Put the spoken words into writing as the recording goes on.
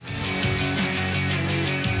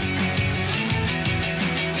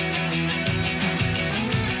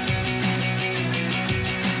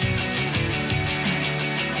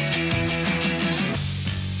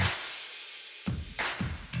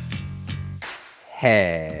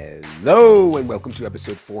Hello and welcome to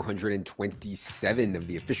episode 427 of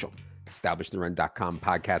the official EstablishTheRun.com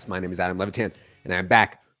podcast. My name is Adam Levitan and I'm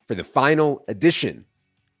back for the final edition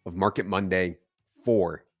of Market Monday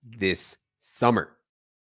for this summer.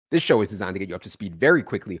 This show is designed to get you up to speed very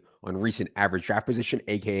quickly on recent average draft position,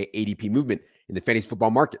 aka ADP movement in the fantasy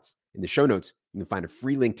football markets. In the show notes, you can find a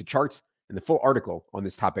free link to charts and the full article on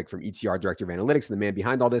this topic from ETR Director of Analytics and the man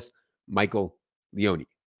behind all this, Michael Leone.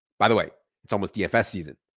 By the way, it's almost DFS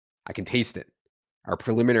season. I can taste it. Our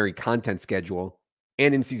preliminary content schedule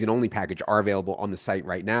and in-season only package are available on the site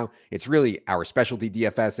right now. It's really our specialty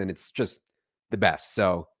DFS, and it's just the best.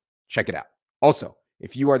 So check it out. Also,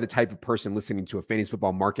 if you are the type of person listening to a fantasy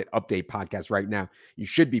football market update podcast right now, you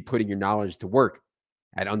should be putting your knowledge to work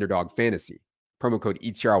at Underdog Fantasy. Promo code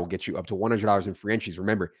ETR will get you up to $100 in free entries.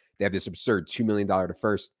 Remember, they have this absurd $2 million to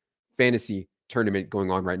first fantasy tournament going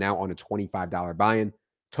on right now on a $25 buy-in.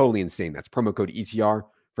 Totally insane. That's promo code ETR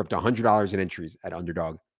for up to $100 in entries at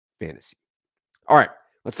Underdog Fantasy. All right,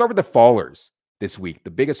 let's start with the fallers this week,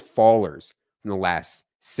 the biggest fallers from the last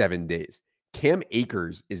 7 days. Cam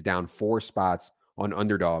Akers is down 4 spots on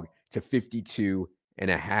Underdog to 52.5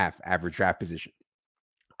 average draft position.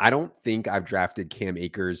 I don't think I've drafted Cam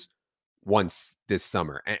Akers once this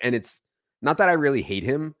summer. And it's not that I really hate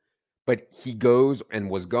him, but he goes and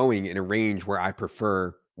was going in a range where I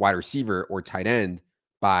prefer wide receiver or tight end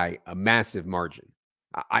by a massive margin.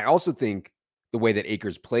 I also think the way that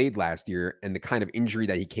Akers played last year and the kind of injury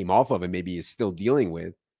that he came off of and maybe is still dealing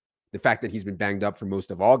with, the fact that he's been banged up for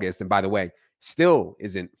most of August, and by the way, still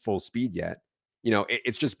isn't full speed yet,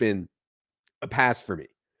 it's just been a pass for me.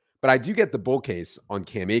 But I do get the bull case on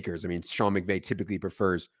Cam Akers. I mean, Sean McVay typically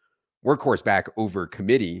prefers workhorse back over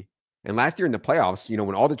committee. And last year in the playoffs,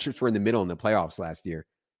 when all the chips were in the middle in the playoffs last year,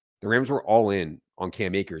 the Rams were all in on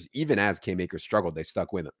Cam Akers. Even as Cam Akers struggled, they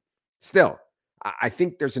stuck with him. Still, I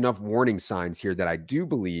think there's enough warning signs here that I do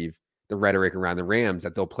believe the rhetoric around the Rams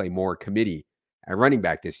that they'll play more committee at running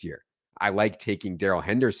back this year. I like taking Darrell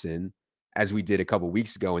Henderson, as we did a couple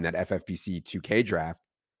weeks ago in that FFPC 2K draft.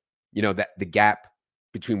 That the gap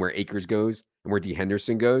between where Akers goes and where D.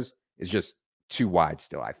 Henderson goes is just too wide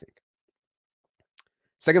still, I think.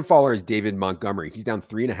 Second faller is David Montgomery. He's down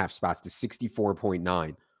 3.5 spots to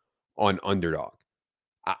 64.9 on Underdog.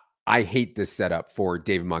 I hate this setup for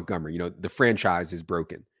David Montgomery. The franchise is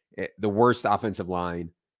broken. The worst offensive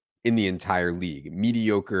line in the entire league.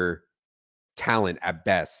 Mediocre talent at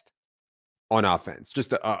best on offense.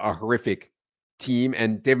 Just a horrific team.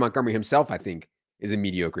 And David Montgomery himself, I think, is a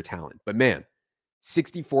mediocre talent. But man,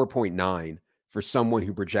 64.9 for someone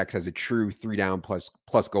who projects as a true 3-down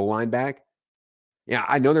plus goal line back. Yeah,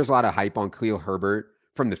 I know there's a lot of hype on Khalil Herbert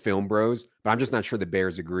from the Film Bros, but I'm just not sure the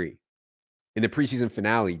Bears agree. In the preseason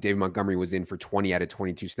finale, David Montgomery was in for 20 out of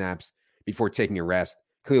 22 snaps before taking a rest.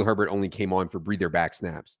 Khalil Herbert only came on for breather back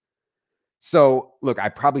snaps. So, look, I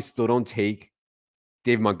probably still don't take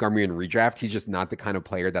David Montgomery in redraft. He's just not the kind of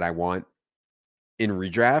player that I want in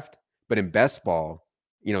redraft. But in best ball,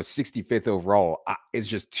 65th overall is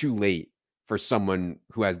just too late for someone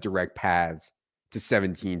who has direct paths to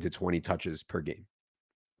 17 to 20 touches per game.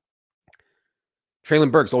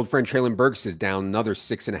 Treylon Burks, old friend Treylon Burks, is down another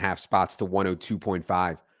 6.5 spots to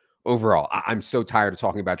 102.5 overall. I'm so tired of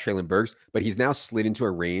talking about Treylon Burks, but he's now slid into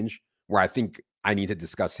a range where I think I need to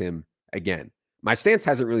discuss him again. My stance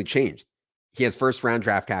hasn't really changed. He has first-round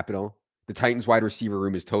draft capital. The Titans wide receiver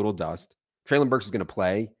room is total dust. Treylon Burks is going to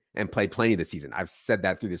play and play plenty this season. I've said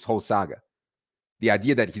that through this whole saga. The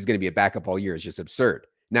idea that he's going to be a backup all year is just absurd.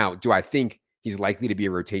 Now, do I think he's likely to be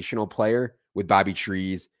a rotational player with Bobby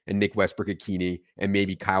Trees and Nick Westbrook-Ikhine and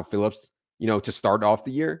maybe Kyle Phillips, to start off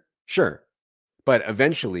the year? Sure. But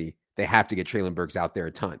eventually, they have to get Treylon Burks out there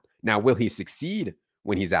a ton. Now, will he succeed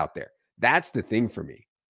when he's out there? That's the thing for me.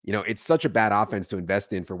 It's such a bad offense to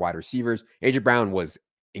invest in for wide receivers. A.J. Brown was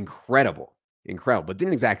incredible, but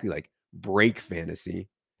didn't exactly break fantasy.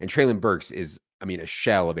 And Treylon Burks is, a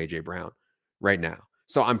shell of A.J. Brown right now.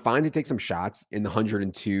 So I'm fine to take some shots in the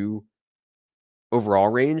 102 overall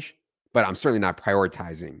range, but I'm certainly not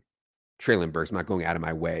prioritizing Treylon Burks. I'm not going out of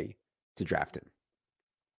my way to draft him.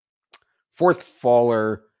 Fourth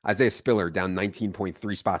faller, Isaiah Spiller, down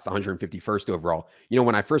 19.3 spots to 151st overall.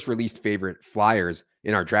 When I first released favorite flyers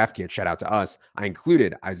in our draft kit, shout out to us, I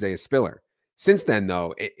included Isaiah Spiller. Since then,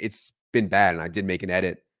 though, it's been bad, and I did make an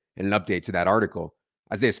edit and an update to that article.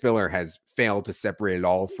 Isaiah Spiller has failed to separate it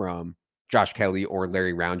all from Josh Kelly or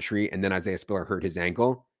Larry Roundtree, and then Isaiah Spiller hurt his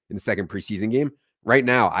ankle in the second preseason game. Right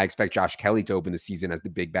now, I expect Josh Kelly to open the season as the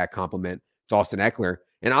big back complement to Austin Eckler.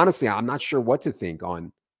 And honestly, I'm not sure what to think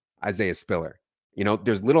on Isaiah Spiller.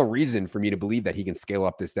 There's little reason for me to believe that he can scale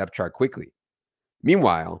up this depth chart quickly.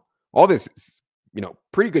 Meanwhile, all this is,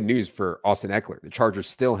 pretty good news for Austin Ekeler. The Chargers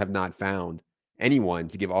still have not found anyone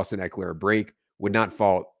to give Austin Ekeler a break. Would not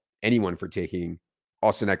fault anyone for taking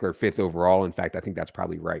Austin Ekeler 5th overall. In fact, I think that's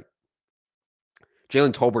probably right.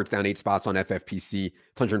 Jalen Tolbert's down 8 spots on FFPC,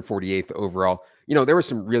 148th overall. There were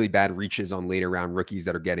some really bad reaches on later round rookies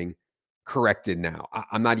that are getting corrected now.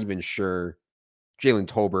 I'm not even sure Jalen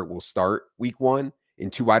Tolbert will start week 1. In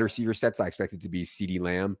 2 wide receiver sets, I expect it to be CeeDee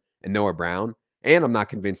Lamb and Noah Brown. And I'm not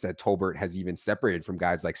convinced that Tolbert has even separated from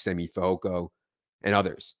guys like Semi Fehoko and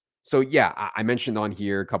others. So yeah, I mentioned on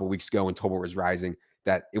here a couple weeks ago when Tolbert was rising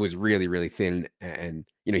that it was really, really thin. And,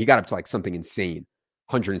 he got up to like something insane,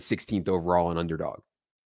 116th overall on Underdog.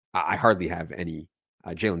 I hardly have any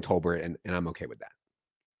Jalen Tolbert, and I'm okay with that.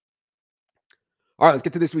 All right, let's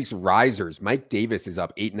get to this week's risers. Mike Davis is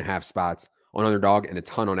up 8.5 spots on Underdog and a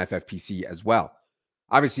ton on FFPC as well.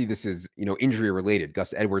 Obviously, this is, injury related.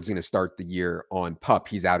 Gus Edwards is going to start the year on PUP.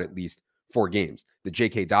 He's out at least 4 games. The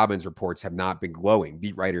J.K. Dobbins reports have not been glowing.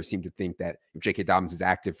 Beat writers seem to think that if J.K. Dobbins is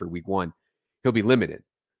active for week 1, he'll be limited.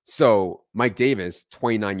 So Mike Davis,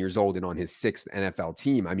 29 years old and on his 6th NFL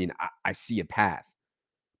team, I see a path.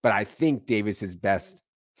 But I think Davis's best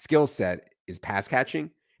skill set is pass catching,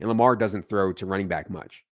 and Lamar doesn't throw to running back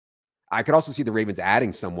much. I could also see the Ravens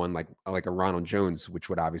adding someone like a Ronald Jones, which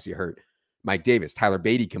would obviously hurt Mike Davis. Tyler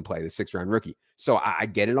Beatty can play, the 6th-round rookie. So I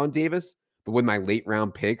get it on Davis, but with my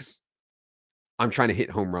late-round picks, I'm trying to hit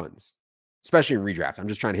home runs, especially in redraft. I'm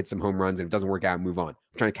just trying to hit some home runs, and if it doesn't work out, move on.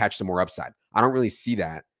 I'm trying to catch some more upside. I don't really see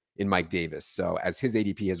that in Mike Davis. So as his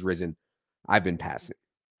ADP has risen, I've been passing.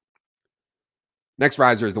 Next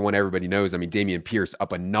riser is the one everybody knows. Dameon Pierce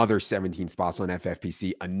up another 17 spots on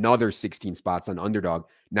FFPC, another 16 spots on Underdog,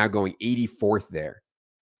 now going 84th there.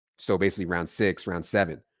 So basically round 6, round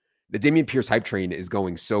 7. The Dameon Pierce hype train is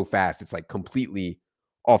going so fast. It's like completely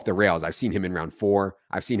off the rails. I've seen him in round 4.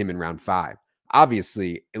 I've seen him in round 5.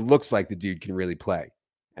 Obviously, it looks like the dude can really play.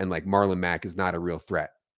 And like Marlon Mack is not a real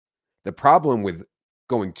threat. The problem with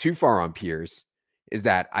going too far on Pierce is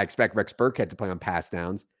that I expect Rex Burkhead to play on pass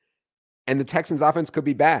downs. And the Texans offense could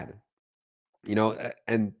be bad,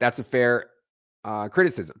 and that's a fair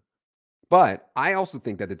criticism. But I also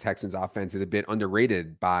think that the Texans offense is a bit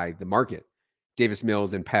underrated by the market. Davis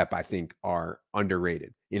Mills and Pep, I think, are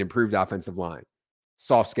underrated. An improved offensive line,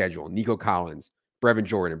 soft schedule, Nico Collins, Brevin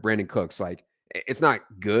Jordan, Brandon Cooks. Like, it's not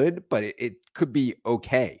good, but it could be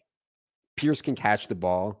okay. Pierce can catch the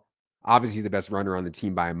ball. Obviously, the best runner on the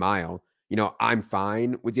team by a mile. I'm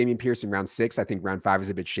fine with Dameon Pierce in round 6. I think round 5 is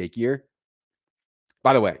a bit shakier.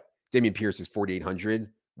 By the way, Dameon Pierce is 4,800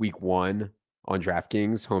 week 1 on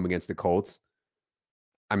DraftKings, home against the Colts.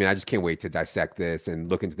 I just can't wait to dissect this and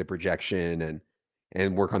look into the projection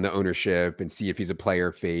and work on the ownership and see if he's a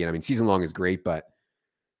player fade. Season long is great, but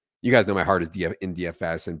you guys know my heart is in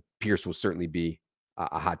DFS, and Pierce will certainly be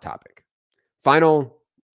a hot topic. Final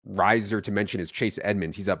riser to mention is Chase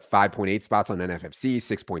Edmonds. He's up 5.8 spots on NFFC,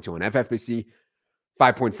 6.2 on FFPC,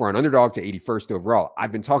 5.4 on Underdog to 81st overall.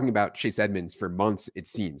 I've been talking about Chase Edmonds for months, it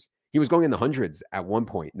seems. He was going in the hundreds at one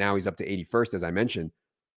point. Now he's up to 81st, as I mentioned.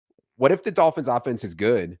 What if the Dolphins offense is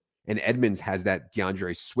good and Edmonds has that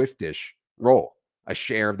DeAndre Swiftish role, a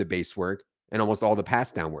share of the base work and almost all the pass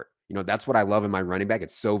down work? That's what I love in my running back.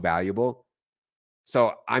 It's so valuable.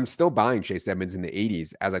 So I'm still buying Chase Edmonds in the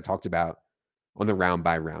 80s, as I talked about on the round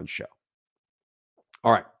by round show.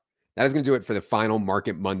 All right. That is going to do it for the final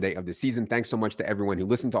Market Monday of the season. Thanks so much to everyone who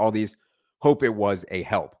listened to all these. Hope it was a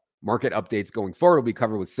help. Market updates going forward will be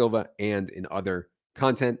covered with Silva and in other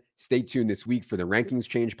content. Stay tuned this week for the Rankings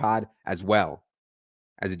Change pod, as well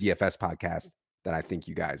as a DFS podcast that I think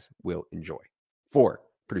you guys will enjoy. For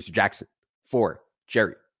producer Jackson, for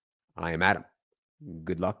Jerry, I am Adam.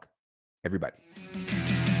 Good luck, everybody.